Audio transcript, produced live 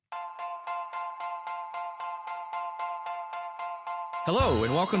Hello,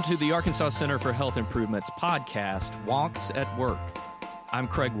 and welcome to the Arkansas Center for Health Improvement's podcast, Wonks at Work. I'm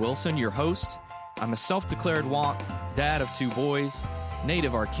Craig Wilson, your host. I'm a self-declared wonk, dad of 2 boys,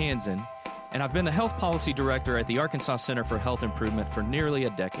 native Arkansan, and I've been the health policy director at the Arkansas Center for Health Improvement for nearly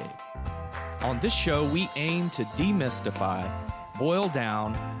a decade. On this show, we aim to demystify, boil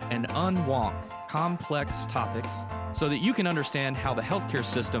down, and unwonk complex topics so that you can understand how the healthcare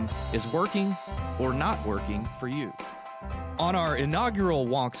system is working or not working for you. On our inaugural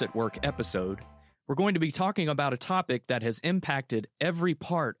Wonks at Work episode, we're going to be talking about a topic that has impacted every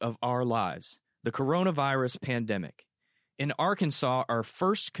part of our lives, the coronavirus pandemic. In Arkansas, our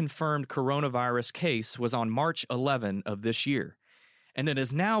first confirmed coronavirus case was on March 11 of this year, and it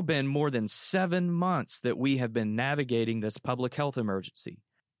has now been more than 7 months that we have been navigating this public health emergency.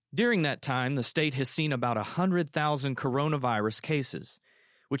 During that time, the state has seen about 100,000 coronavirus cases,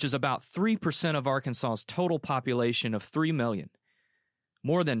 which is about 3% of Arkansas's total population of 3 million,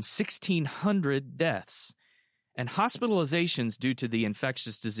 more than 1,600 deaths, and hospitalizations due to the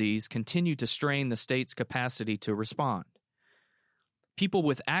infectious disease continue to strain the state's capacity to respond. People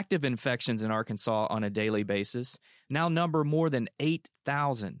with active infections in Arkansas on a daily basis now number more than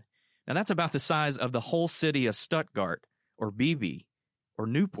 8,000. Now that's about the size of the whole city of Stuttgart, or Beebe, or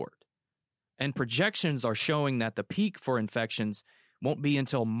Newport. And projections are showing that the peak for infections won't be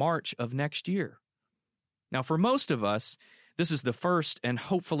until March of next year. Now, for most of us, this is the first and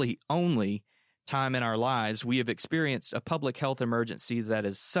hopefully only time in our lives we have experienced a public health emergency that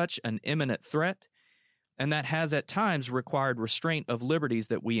is such an imminent threat and that has at times required restraint of liberties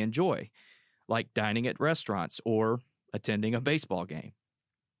that we enjoy, like dining at restaurants or attending a baseball game.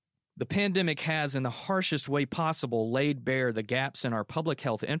 The pandemic has, in the harshest way possible, laid bare the gaps in our public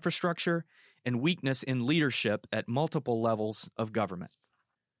health infrastructure and weakness in leadership at multiple levels of government.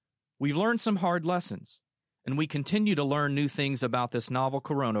 We've learned some hard lessons, and we continue to learn new things about this novel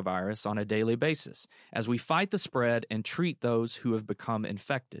coronavirus on a daily basis as we fight the spread and treat those who have become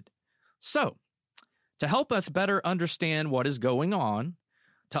infected. So, to help us better understand what is going on,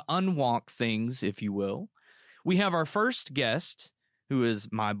 to unwonk things, if you will, we have our first guest, who is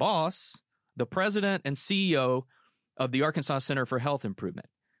my boss, the president and CEO of the Arkansas Center for Health Improvement.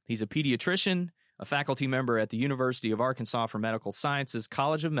 He's a pediatrician, a faculty member at the University of Arkansas for Medical Sciences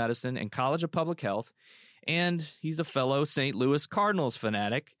College of Medicine and College of Public Health, and he's a fellow St. Louis Cardinals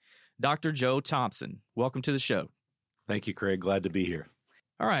fanatic, Dr. Joe Thompson. Welcome to the show. Thank you, Craig. Glad to be here.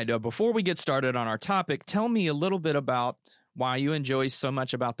 All right, before we get started on our topic, tell me a little bit about why you enjoy so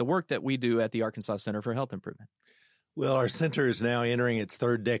much about the work that we do at the Arkansas Center for Health Improvement. Well, our center is now entering its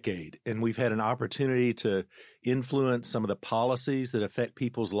 3rd decade, and we've had an opportunity to influence some of the policies that affect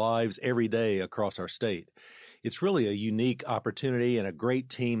people's lives every day across our state. It's really a unique opportunity and a great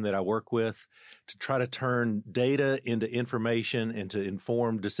team that I work with to try to turn data into information and to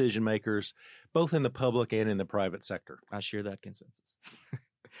inform decision makers, both in the public and in the private sector. I share that consensus.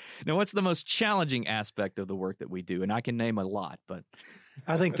 Now, what's the most challenging aspect of the work that we do? And I can name a lot, but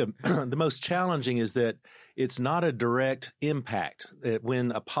I think the most challenging is that it's not a direct impact.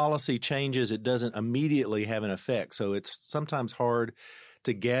 When a policy changes, it doesn't immediately have an effect. So it's sometimes hard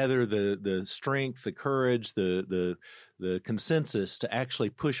to gather the strength, the courage, the consensus to actually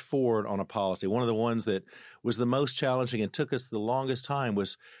push forward on a policy. One of the ones that was the most challenging and took us the longest time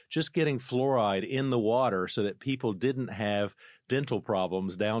was just getting fluoride in the water so that people didn't have dental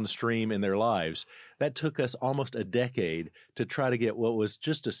problems downstream in their lives. That took us almost a decade to try to get what was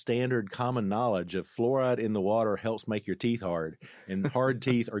just a standard common knowledge of fluoride in the water helps make your teeth hard, and hard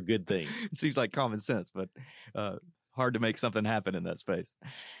teeth are good things. It seems like common sense, but hard to make something happen in that space.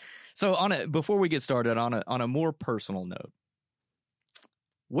 So before we get started, on a more personal note,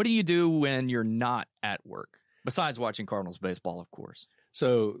 what do you do when you're not at work, besides watching Cardinals baseball, of course?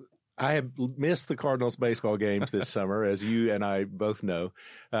 So I have missed the Cardinals baseball games this summer, as you and I both know.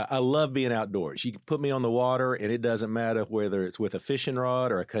 I love being outdoors. You can put me on the water, and it doesn't matter whether it's with a fishing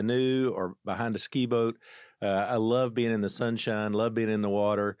rod or a canoe or behind a ski boat. I love being in the sunshine, love being in the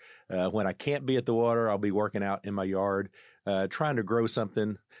water. When I can't be at the water, I'll be working out in my yard, trying to grow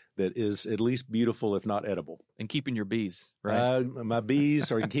something that is at least beautiful, if not edible. And keeping your bees, right? My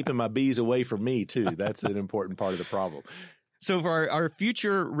bees, or keeping my bees away from me, too. That's an important part of the problem. So for our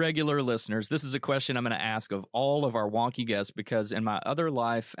future regular listeners, this is a question I'm going to ask of all of our wonky guests, because in my other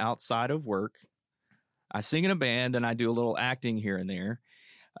life outside of work, I sing in a band and I do a little acting here and there.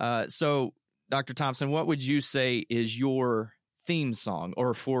 So, Dr. Thompson, what would you say is your theme song,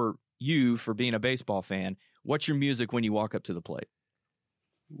 or for you, for being a baseball fan, what's your music when you walk up to the plate?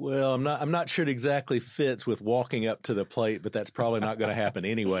 Well, I'm not sure it exactly fits with walking up to the plate, but that's probably not going to happen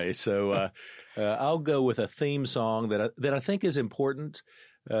anyway. So I'll go with a theme song that I think is important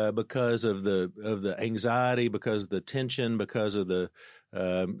because of the anxiety, because of the tension, because of the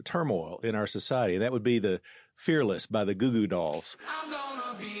turmoil in our society. And that would be the "Fearless" by the Goo Goo Dolls. I'm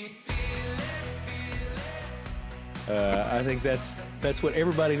gonna be fearless. I think that's what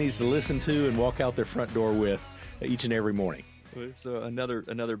everybody needs to listen to and walk out their front door with each and every morning. So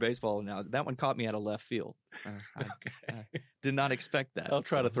another baseball now. That one caught me out of left field. I did not expect that. I'll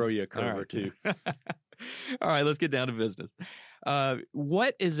try to throw you a curve or two. All right, let's get down to business.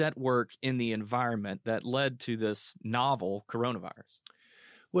 What is at work in the environment that led to this novel coronavirus?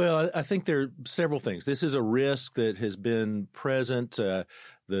 Well, I think there are several things. This is a risk that has been present.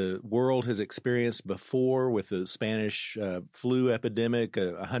 The world has experienced before with the Spanish flu epidemic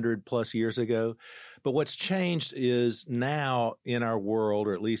 100 plus years ago. But what's changed is now in our world,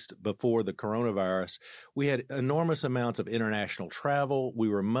 or at least before the coronavirus, we had enormous amounts of international travel. We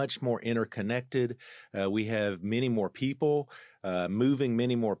were much more interconnected. We have many more people moving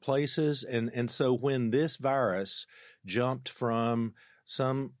many more places. And so when this virus jumped from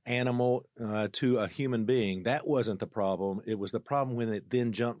some animal to a human being, that wasn't the problem. It was the problem when it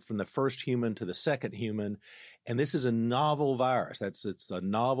then jumped from the first human to the second human. And this is a novel virus. It's a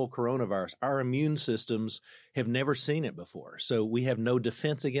novel coronavirus. Our immune systems have never seen it before. So we have no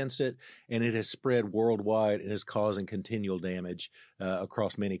defense against it, and it has spread worldwide and is causing continual damage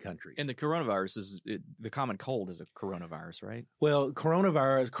across many countries. And the coronavirus the common cold is a coronavirus, right? Well,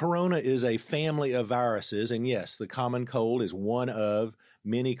 corona is a family of viruses. And yes, the common cold is one of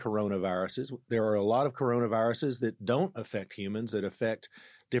many coronaviruses. There are a lot of coronaviruses that don't affect humans, that affect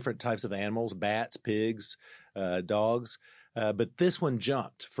different types of animals, bats, pigs, dogs. But this one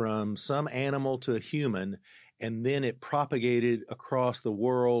jumped from some animal to a human, and then it propagated across the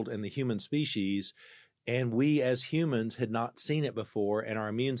world and the human species. And we as humans had not seen it before, and our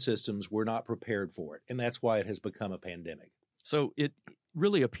immune systems were not prepared for it. And that's why it has become a pandemic. So it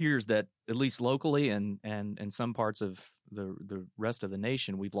really appears that, at least locally and in some parts of the rest of the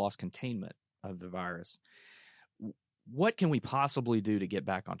nation, we've lost containment of the virus. What can we possibly do to get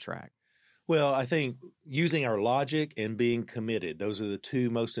back on track? Well, I think using our logic and being committed, those are the two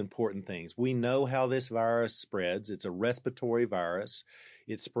most important things. We know how this virus spreads. It's a respiratory virus.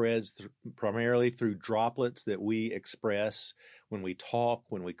 It spreads primarily through droplets that we express when we talk,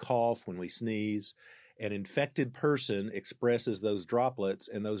 when we cough, when we sneeze. An infected person expresses those droplets,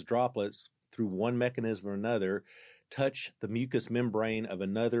 and those droplets, through one mechanism or another, touch the mucous membrane of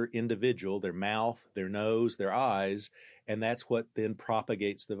another individual, their mouth, their nose, their eyes, and that's what then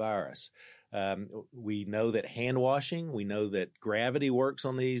propagates the virus. We know that hand washing, we know that gravity works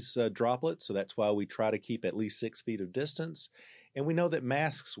on these droplets, so that's why we try to keep at least 6 feet of distance. And we know that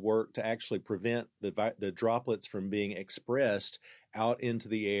masks work to actually prevent the droplets from being expressed out into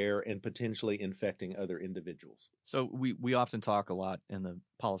the air and potentially infecting other individuals. So we often talk a lot in the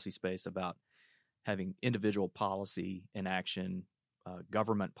policy space about having individual policy in action,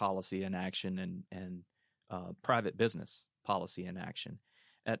 government policy in action, and private business policy in action.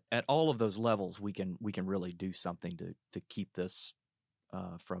 At all of those levels, we can really do something to keep this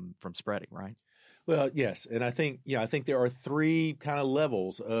from spreading, right? Well, yes, and I think there are three kind of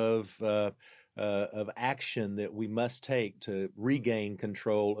levels of action that we must take to regain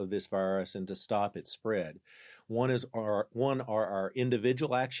control of this virus and to stop its spread. One are our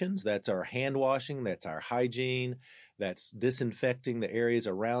individual actions. That's our hand washing. That's our hygiene. That's disinfecting the areas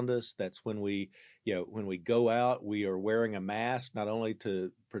around us. That's when we go out, we are wearing a mask not only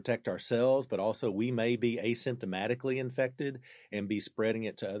to protect ourselves, but also we may be asymptomatically infected and be spreading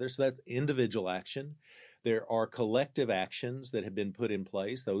it to others. So that's individual action. There are collective actions that have been put in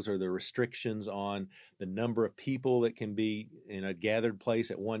place. Those are the restrictions on the number of people that can be in a gathered place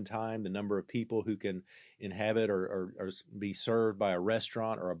at one time, the number of people who can inhabit or be served by a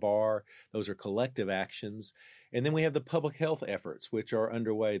restaurant or a bar. Those are collective actions. And then we have the public health efforts, which are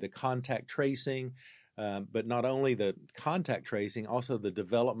underway, the contact tracing, but not only the contact tracing, also the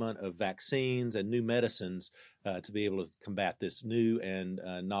development of vaccines and new medicines to be able to combat this new and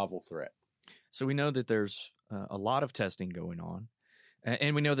novel threat. So we know that there's a lot of testing going on,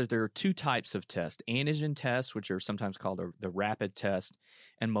 and we know that there are two types of tests: antigen tests, which are sometimes called the rapid test,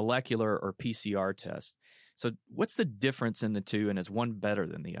 and molecular or PCR tests. So what's the difference in the two, and is one better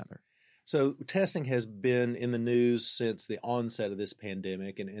than the other? So testing has been in the news since the onset of this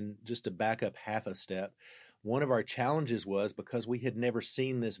pandemic, and just to back up half a step, one of our challenges was because we had never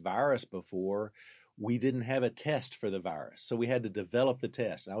seen this virus before, we didn't have a test for the virus. So we had to develop the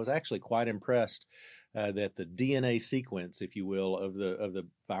test. And I was actually quite impressed that the DNA sequence, if you will, of the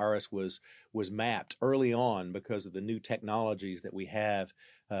virus was mapped early on because of the new technologies that we have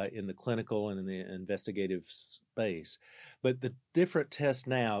in the clinical and in the investigative space. But the different tests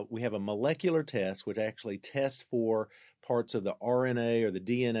now, we have a molecular test which actually tests for parts of the RNA or the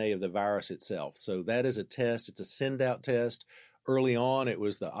DNA of the virus itself. So that is a test. It's a send-out test. Early on, it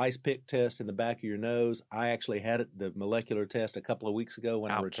was the ice pick test in the back of your nose. I actually had the molecular test a couple of weeks ago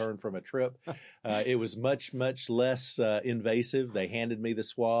when I returned from a trip. It was much, much less invasive. They handed me the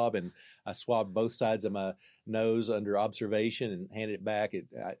swab, and I swabbed both sides of my nose under observation and handed it back.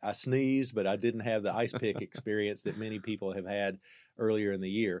 I sneezed, but I didn't have the ice pick experience that many people have had earlier in the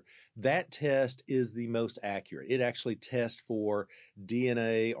year. That test is the most accurate. It actually tests for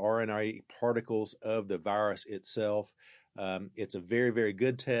DNA, RNA particles of the virus itself. It's a very, very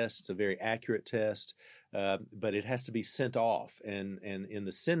good test. It's a very accurate test, but it has to be sent off. And in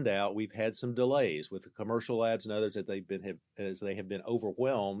the send out, we've had some delays with the commercial labs and others that they have been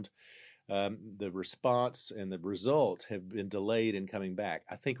overwhelmed. The response and the results have been delayed in coming back.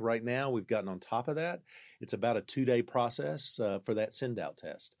 I think right now we've gotten on top of that. It's about a 2-day process for that send out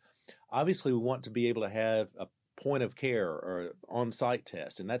test. Obviously, we want to be able to have a point of care or on-site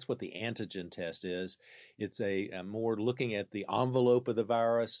test, and that's what the antigen test is. It's a more looking at the envelope of the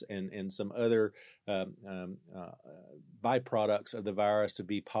virus and some other byproducts of the virus to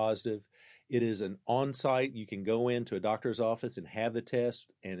be positive. It is an on-site. You can go into a doctor's office and have the test,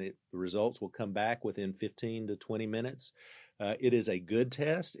 and the results will come back within 15 to 20 minutes. It is a good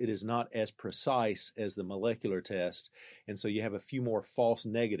test. It is not as precise as the molecular test, and so you have a few more false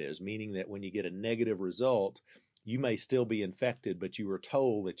negatives, meaning that when you get a negative result, you may still be infected, but you were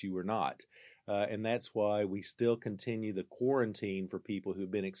told that you were not. And that's why we still continue the quarantine for people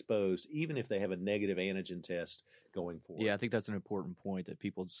who've been exposed, even if they have a negative antigen test going forward. Yeah, I think that's an important point, that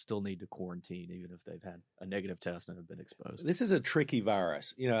people still need to quarantine even if they've had a negative test and have been exposed. This is a tricky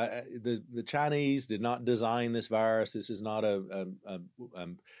virus. You know, the Chinese did not design this virus. This is not a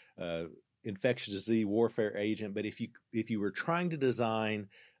infectious disease warfare agent. But if you were trying to design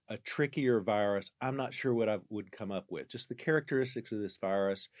a trickier virus, I'm not sure what I would come up with. Just the characteristics of this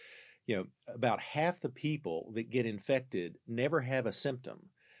virus. You know, about half the people that get infected never have a symptom.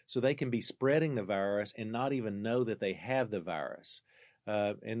 So they can be spreading the virus and not even know that they have the virus.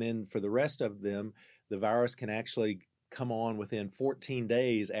 And then for the rest of them, the virus can actually come on within 14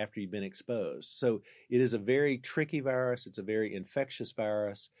 days after you've been exposed. So it is a very tricky virus. It's a very infectious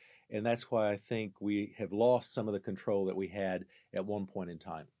virus. And that's why I think we have lost some of the control that we had at one point in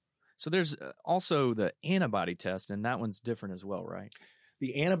time. So there's also the antibody test, and that one's different as well, right?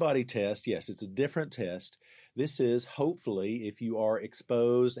 The antibody test, yes, it's a different test. This is hopefully if you are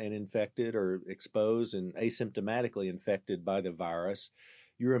exposed and infected or exposed and asymptomatically infected by the virus,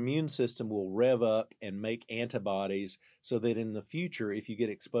 your immune system will rev up and make antibodies so that in the future, if you get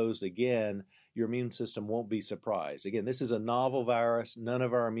exposed again, your immune system won't be surprised. Again, this is a novel virus. None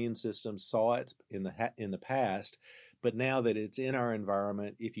of our immune systems saw it in the past. But now that it's in our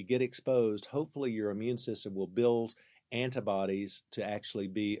environment, if you get exposed, hopefully your immune system will build antibodies to actually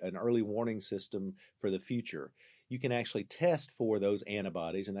be an early warning system for the future. You can actually test for those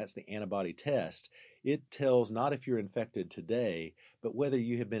antibodies, and that's the antibody test. It tells not if you're infected today, but whether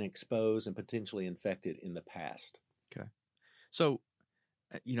you have been exposed and potentially infected in the past. Okay. So,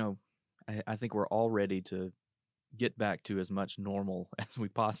 you know, I think we're all ready to get back to as much normal as we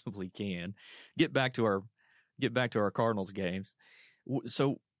possibly can. Get back to our Cardinals games.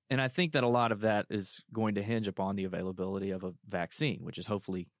 So, and I think that a lot of that is going to hinge upon the availability of a vaccine, which is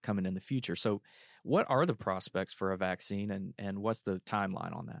hopefully coming in the future. So what are the prospects for a vaccine, and what's the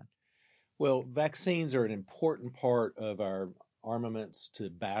timeline on that? Well, vaccines are an important part of our armaments to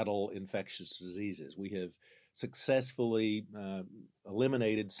battle infectious diseases. We have successfully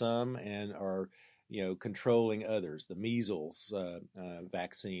eliminated some and are controlling others. The measles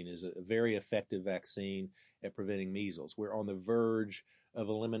vaccine is a very effective vaccine at preventing measles. We're on the verge of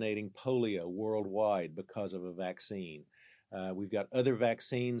eliminating polio worldwide because of a vaccine. We've got other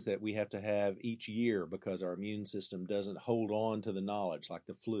vaccines that we have to have each year because our immune system doesn't hold on to the knowledge, like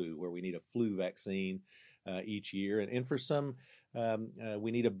the flu, where we need a flu vaccine each year. And for some,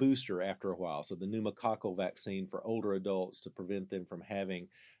 we need a booster after a while. So the pneumococcal vaccine for older adults to prevent them from having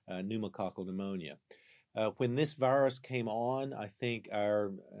pneumococcal pneumonia. When this virus came on, I think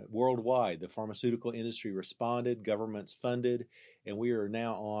worldwide, the pharmaceutical industry responded, governments funded, and we are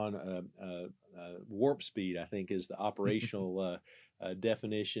now on warp speed, I think is the operational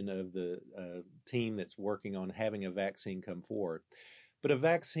definition of the team that's working on having a vaccine come forward. But a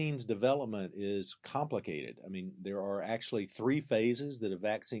vaccine's development is complicated. I mean, there are actually 3 phases that a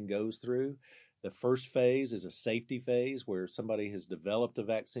vaccine goes through. The first phase is a safety phase where somebody has developed a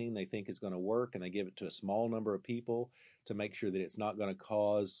vaccine they think is going to work, and they give it to a small number of people to make sure that it's not going to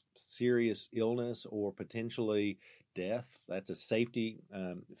cause serious illness or potentially death. That's a safety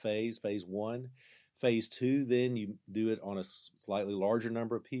phase 1. Phase 2, then you do it on a slightly larger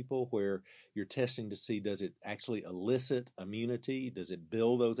number of people where you're testing to see, does it actually elicit immunity? Does it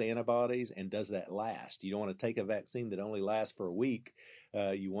build those antibodies? And does that last? You don't want to take a vaccine that only lasts for a week.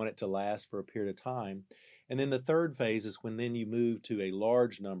 You want it to last for a period of time. And then the third phase is when then you move to a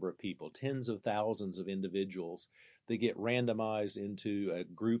large number of people, tens of thousands of individuals that get randomized into a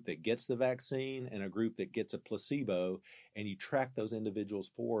group that gets the vaccine and a group that gets a placebo, and you track those individuals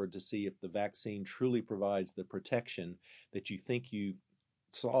forward to see if the vaccine truly provides the protection that you think you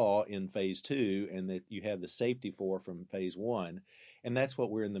saw in phase 2 and that you have the safety for from phase 1. And that's what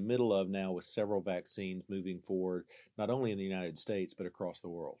we're in the middle of now with several vaccines moving forward, not only in the United States, but across the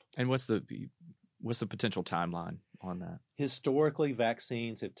world. And what's the potential timeline on that? Historically,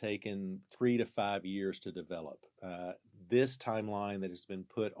 vaccines have taken 3 to 5 years to develop. This timeline that has been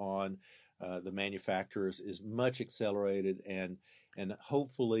put on the manufacturers is much accelerated, and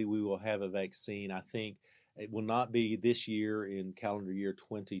hopefully we will have a vaccine. I think it will not be this year in calendar year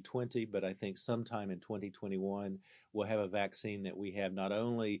 2020, but I think sometime in 2021 we'll have a vaccine that we have not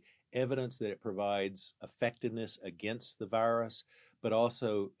only evidence that it provides effectiveness against the virus, but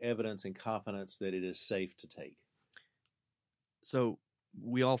also evidence and confidence that it is safe to take. So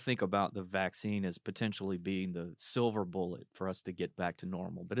we all think about the vaccine as potentially being the silver bullet for us to get back to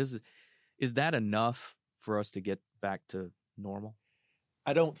normal. But is that enough for us to get back to normal?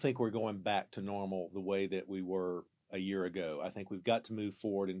 I don't think we're going back to normal the way that we were a year ago. I think we've got to move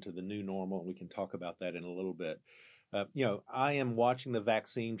forward into the new normal, and we can talk about that in a little bit. I am watching the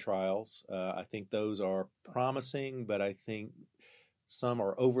vaccine trials. I think those are promising, but I think some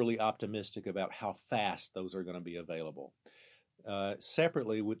are overly optimistic about how fast those are going to be available.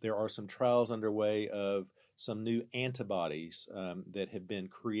 Separately, there are some trials underway of some new antibodies that have been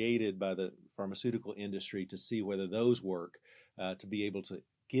created by the pharmaceutical industry to see whether those work to be able to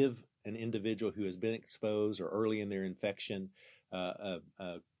give an individual who has been exposed or early in their infection a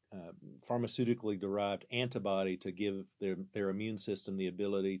pharmaceutically derived antibody to give their immune system the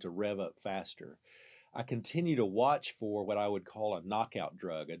ability to rev up faster. I continue to watch for what I would call a knockout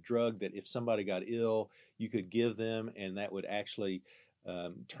drug, a drug that if somebody got ill, you could give them and that would actually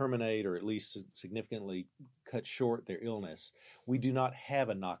terminate or at least significantly cut short their illness. We do not have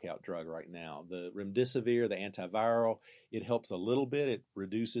a knockout drug right now. The remdesivir, the antiviral, it helps a little bit. It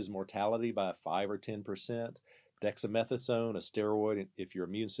reduces mortality by 5 or 10%. Dexamethasone, a steroid, if your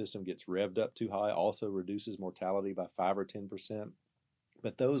immune system gets revved up too high, also reduces mortality by 5 or 10%.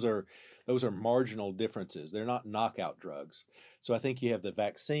 But those are marginal differences. They're not knockout drugs. So I think you have the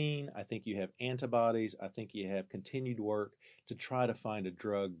vaccine. I think you have antibodies. I think you have continued work to try to find a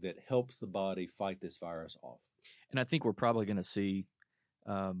drug that helps the body fight this virus off. And I think we're probably going to see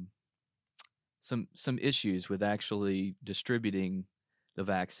some issues with actually distributing the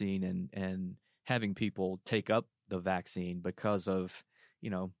vaccine and having people take up the vaccine because of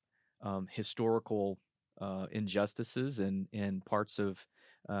historical injustices in parts of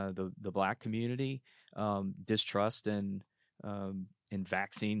the Black community, distrust in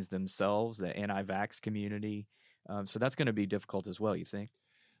vaccines themselves, the anti-vax community. So that's going to be difficult as well, you think?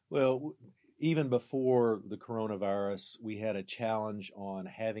 Well, even before the coronavirus, we had a challenge on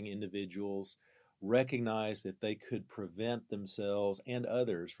having individuals recognize that they could prevent themselves and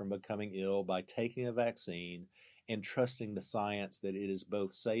others from becoming ill by taking a vaccine and trusting the science that it is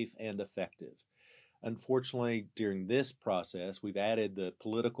both safe and effective. Unfortunately, during this process, we've added the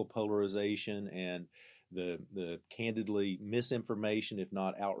political polarization and the candidly misinformation, if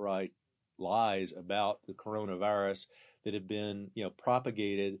not outright lies about the coronavirus that have been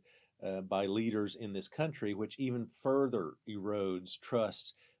propagated by leaders in this country, which even further erodes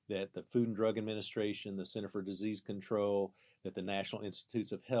trust that the Food and Drug Administration, the Center for Disease Control, that the National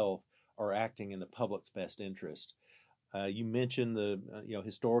Institutes of Health are acting in the public's best interest. You mentioned the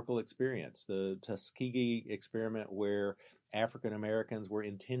historical experience, the Tuskegee experiment, where African Americans were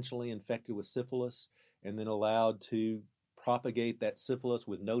intentionally infected with syphilis and then allowed to propagate that syphilis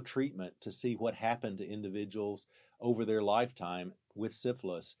with no treatment to see what happened to individuals over their lifetime with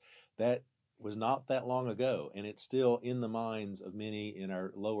syphilis. That was not that long ago, and it's still in the minds of many in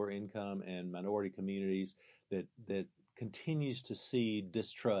our lower income and minority communities that continues to see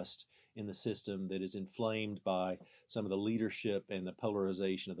distrust in the system that is inflamed by some of the leadership and the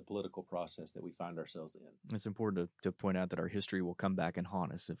polarization of the political process that we find ourselves in. It's important to point out that our history will come back and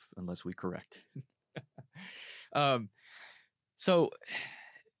haunt us unless we correct it. So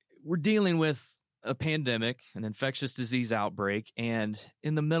we're dealing with a pandemic, an infectious disease outbreak, and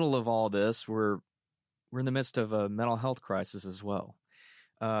in the middle of all this, we're in the midst of a mental health crisis as well.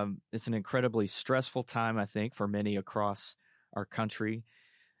 It's an incredibly stressful time, I think, for many across our country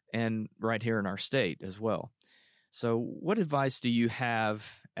and right here in our state as well. So what advice do you have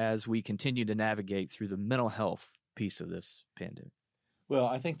as we continue to navigate through the mental health piece of this pandemic? Well,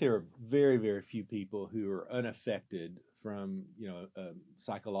 I think there are very, very few people who are unaffected from, a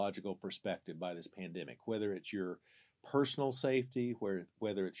psychological perspective by this pandemic, whether it's your personal safety,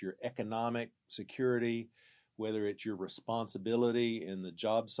 whether it's your economic security, whether it's your responsibility in the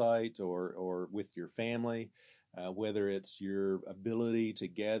job site or with your family, whether it's your ability to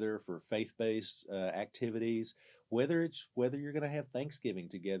gather for faith-based activities, whether you're going to have Thanksgiving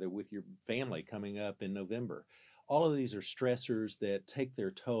together with your family coming up in November. All of these are stressors that take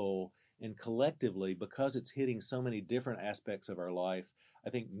their toll, and collectively, because it's hitting so many different aspects of our life, I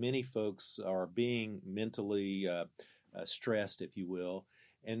think many folks are being mentally stressed, if you will.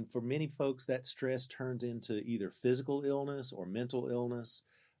 And for many folks, that stress turns into either physical illness or mental illness.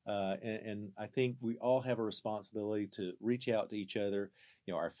 And I think we all have a responsibility to reach out to each other,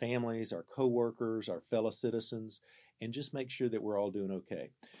 our families, our coworkers, our fellow citizens, and just make sure that we're all doing okay.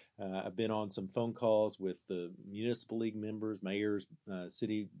 I've been on some phone calls with the municipal league members, mayors,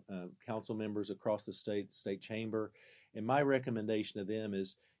 city council members across the state chamber, and my recommendation to them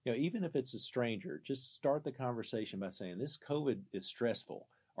is, even if it's a stranger, just start the conversation by saying, this COVID is stressful.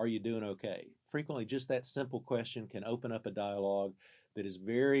 Are you doing okay? Frequently, just that simple question can open up a dialogue that is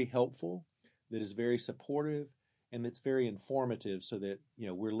very helpful, that is very supportive, and that's very informative so that,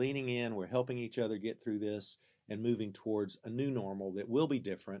 we're leaning in, we're helping each other get through this and moving towards a new normal that will be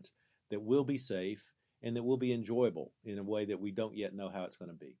different, that will be safe, and that will be enjoyable in a way that we don't yet know how it's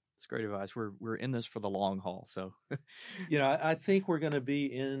going to be. It's great advice. We're in this for the long haul. So, I think we're going to be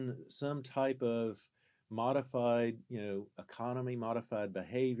in some type of modified, economy, modified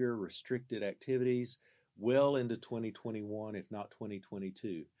behavior, restricted activities well into 2021, if not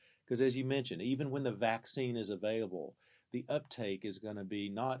 2022. Because as you mentioned, even when the vaccine is available, the uptake is going to be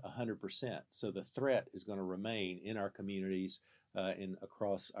not 100%. So the threat is going to remain in our communities and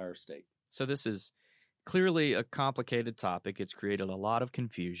across our state. So this is clearly a complicated topic. It's created a lot of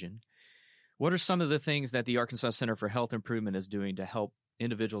confusion. What are some of the things that the Arkansas Center for Health Improvement is doing to help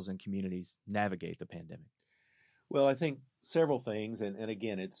individuals and communities navigate the pandemic? Well, I think several things, and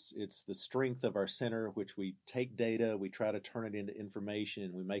again, it's the strength of our center, which we take data, we try to turn it into information,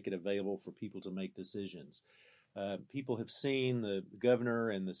 and we make it available for people to make decisions. People have seen the governor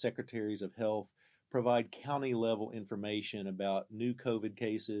and the secretaries of health provide county-level information about new COVID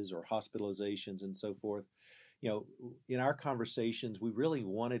cases or hospitalizations and so forth. In our conversations, we really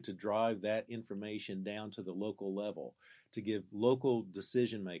wanted to drive that information down to the local level to give local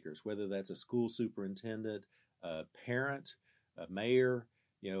decision makers, whether that's a school superintendent, a parent, a mayor,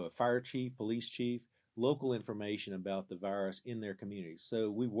 a fire chief, police chief, local information about the virus in their communities. So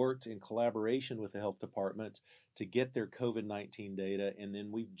we worked in collaboration with the health department to get their COVID-19 data, and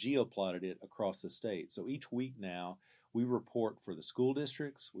then we've geoplotted it across the state. So each week now, we report for the school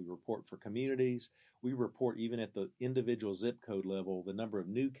districts, we report for communities, we report even at the individual zip code level the number of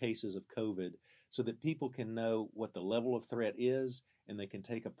new cases of COVID so that people can know what the level of threat is and they can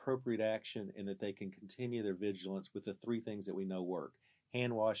take appropriate action and that they can continue their vigilance with the three things that we know work: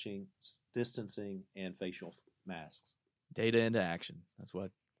 hand washing, distancing, and facial masks. Data into action. That's what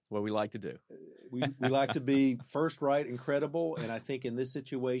we like to do. We like to be first, right, and credible. And I think in this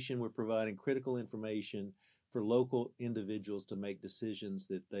situation, we're providing critical information for local individuals to make decisions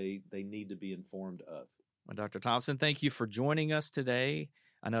that they need to be informed of. Well, Dr. Thompson, thank you for joining us today.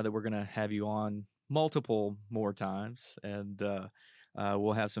 I know that we're going to have you on multiple more times, and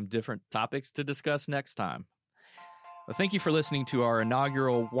we'll have some different topics to discuss next time. Well, thank you for listening to our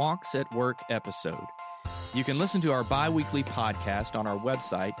inaugural Wonks at Work episode. You can listen to our bi-weekly podcast on our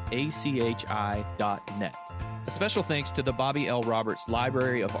website, achi.net. A special thanks to the Bobby L. Roberts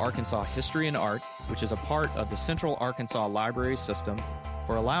Library of Arkansas History and Art, which is a part of the Central Arkansas Library System,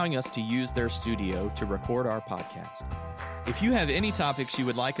 for allowing us to use their studio to record our podcast. If you have any topics you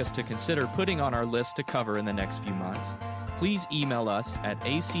would like us to consider putting on our list to cover in the next few months, please email us at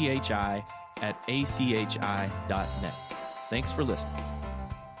achi@achi.net. Thanks for listening.